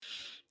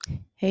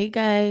Hey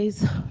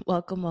guys,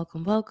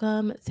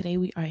 welcome. Today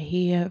we are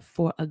here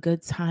for a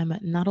good time,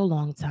 not a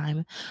long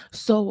time.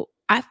 So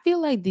I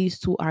feel like these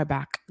two are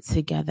back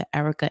together,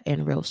 Erica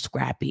and Real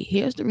Scrappy.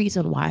 Here's the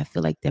reason why I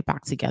feel like they're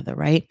back together,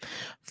 right?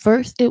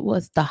 First, it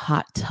was the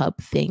hot tub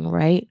thing,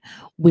 right?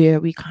 Where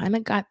we kind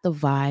of got the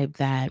vibe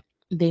that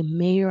they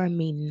may or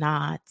may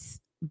not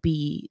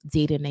be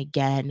dating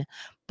again,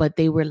 but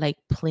they were like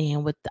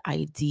playing with the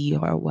idea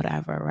or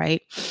whatever,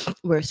 right?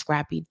 Where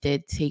Scrappy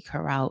did take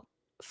her out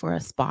for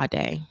a spa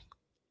day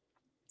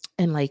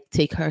and like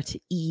take her to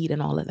eat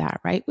and all of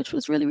that, right? Which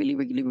was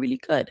really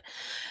good.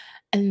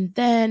 And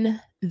then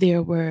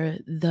there were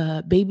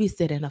the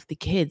babysitting of the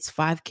kids,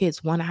 5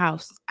 kids, one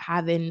house,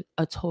 having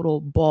a total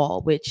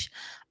ball, which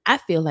I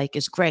feel like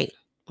is great,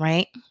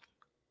 right?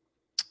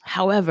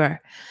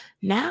 However,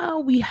 now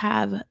we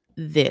have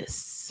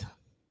this.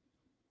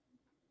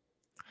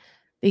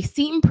 They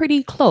seem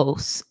pretty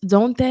close,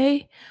 don't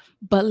they?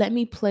 But let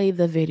me play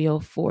the video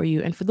for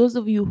you. And for those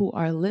of you who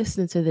are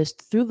listening to this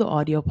through the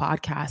audio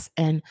podcast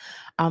and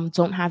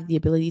don't have the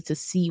ability to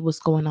see what's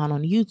going on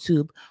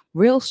YouTube,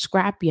 Real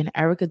Scrappy and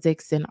Erica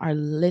Dixon are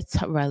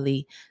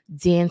literally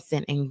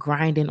dancing and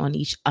grinding on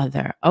each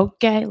other.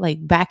 Okay,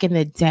 like back in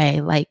the day,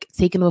 like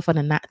taking over for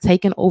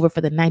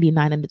the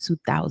 99 and the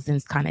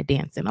 2000s kind of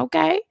dancing.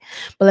 Okay,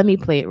 but let me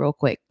play it real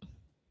quick.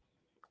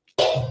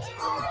 Where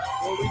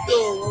we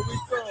go?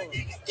 Where we go? Where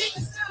we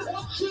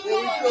go?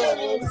 Where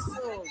we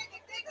go?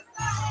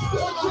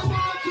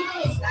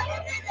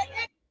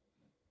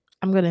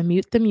 I'm going to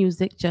mute the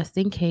music just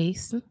in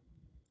case.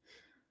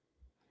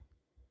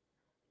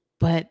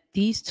 But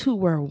these two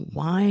were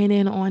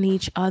whining on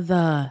each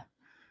other,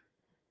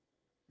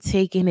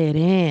 taking it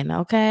in,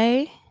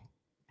 okay?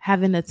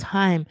 Having a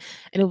time.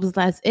 And it was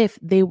as if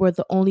they were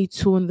the only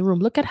two in the room.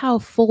 Look at how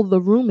full the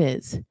room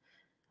is.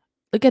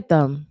 Look at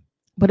them.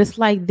 But it's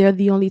like they're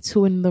the only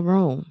two in the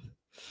room.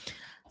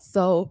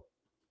 So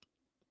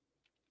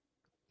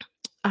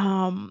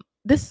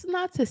this is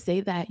not to say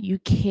that you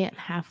can't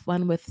have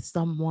fun with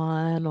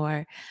someone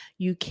or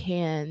you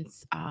can't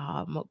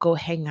go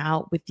hang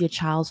out with your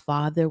child's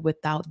father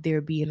without there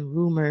being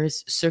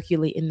rumors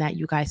circulating that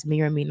you guys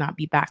may or may not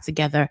be back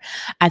together.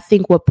 I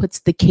think what puts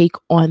the cake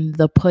on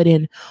the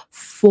pudding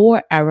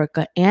for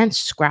Erica and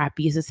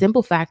Scrappy is the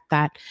simple fact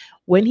that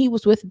when he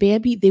was with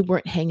Bambi, they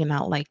weren't hanging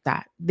out like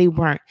that. They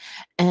weren't.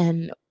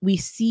 And we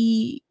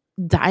see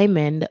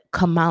Diamond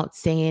come out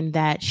saying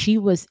that she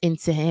was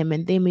into him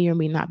and they may or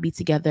may not be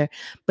together.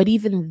 But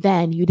even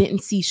then, you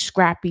didn't see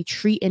Scrappy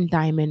treating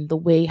Diamond the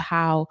way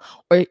how,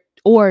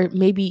 or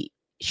maybe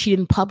she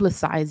didn't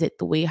publicize it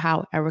the way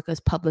how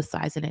Erica's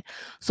publicizing it.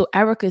 So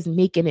Erica's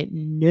making it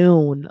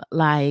known,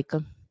 like,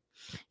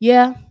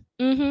 yeah,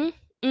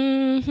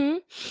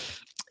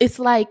 it's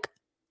like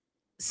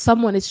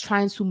someone is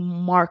trying to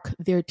mark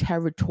their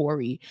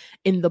territory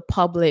in the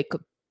public,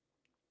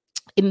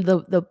 in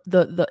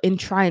the in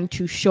trying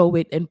to show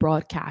it and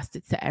broadcast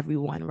it to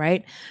everyone,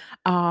 right?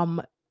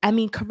 I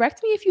mean,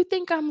 correct me if you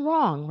think I'm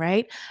wrong,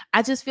 right?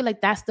 I just feel like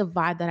that's the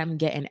vibe that I'm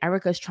getting.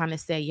 Erica's trying to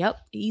say, yep,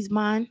 he's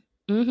mine.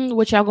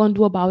 What y'all gonna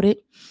do about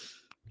it?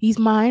 He's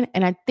mine.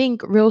 And I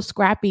think Real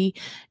Scrappy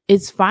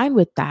is fine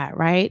with that,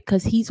 right?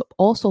 Because he's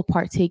also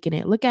partaking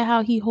it. Look at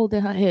how he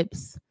holding her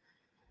hips,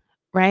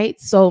 right?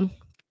 So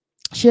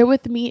share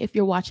with me if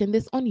you're watching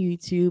this on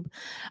YouTube.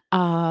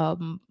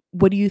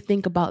 What do you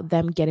think about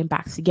them getting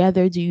back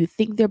together? Do you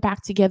think they're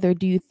back together?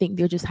 Do you think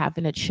they're just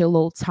having a chill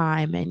old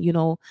time and,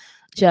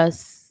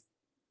 just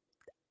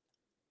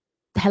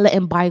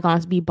letting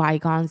bygones be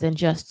bygones and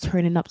just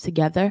turning up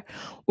together?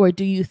 Or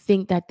do you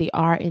think that they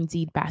are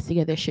indeed back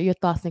together? Share your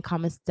thoughts and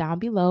comments down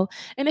below.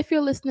 And if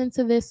you're listening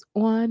to this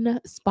on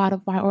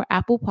Spotify or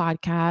Apple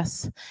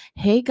Podcasts,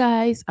 hey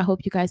guys, I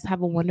hope you guys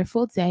have a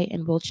wonderful day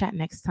and we'll chat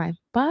next time.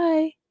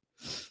 Bye.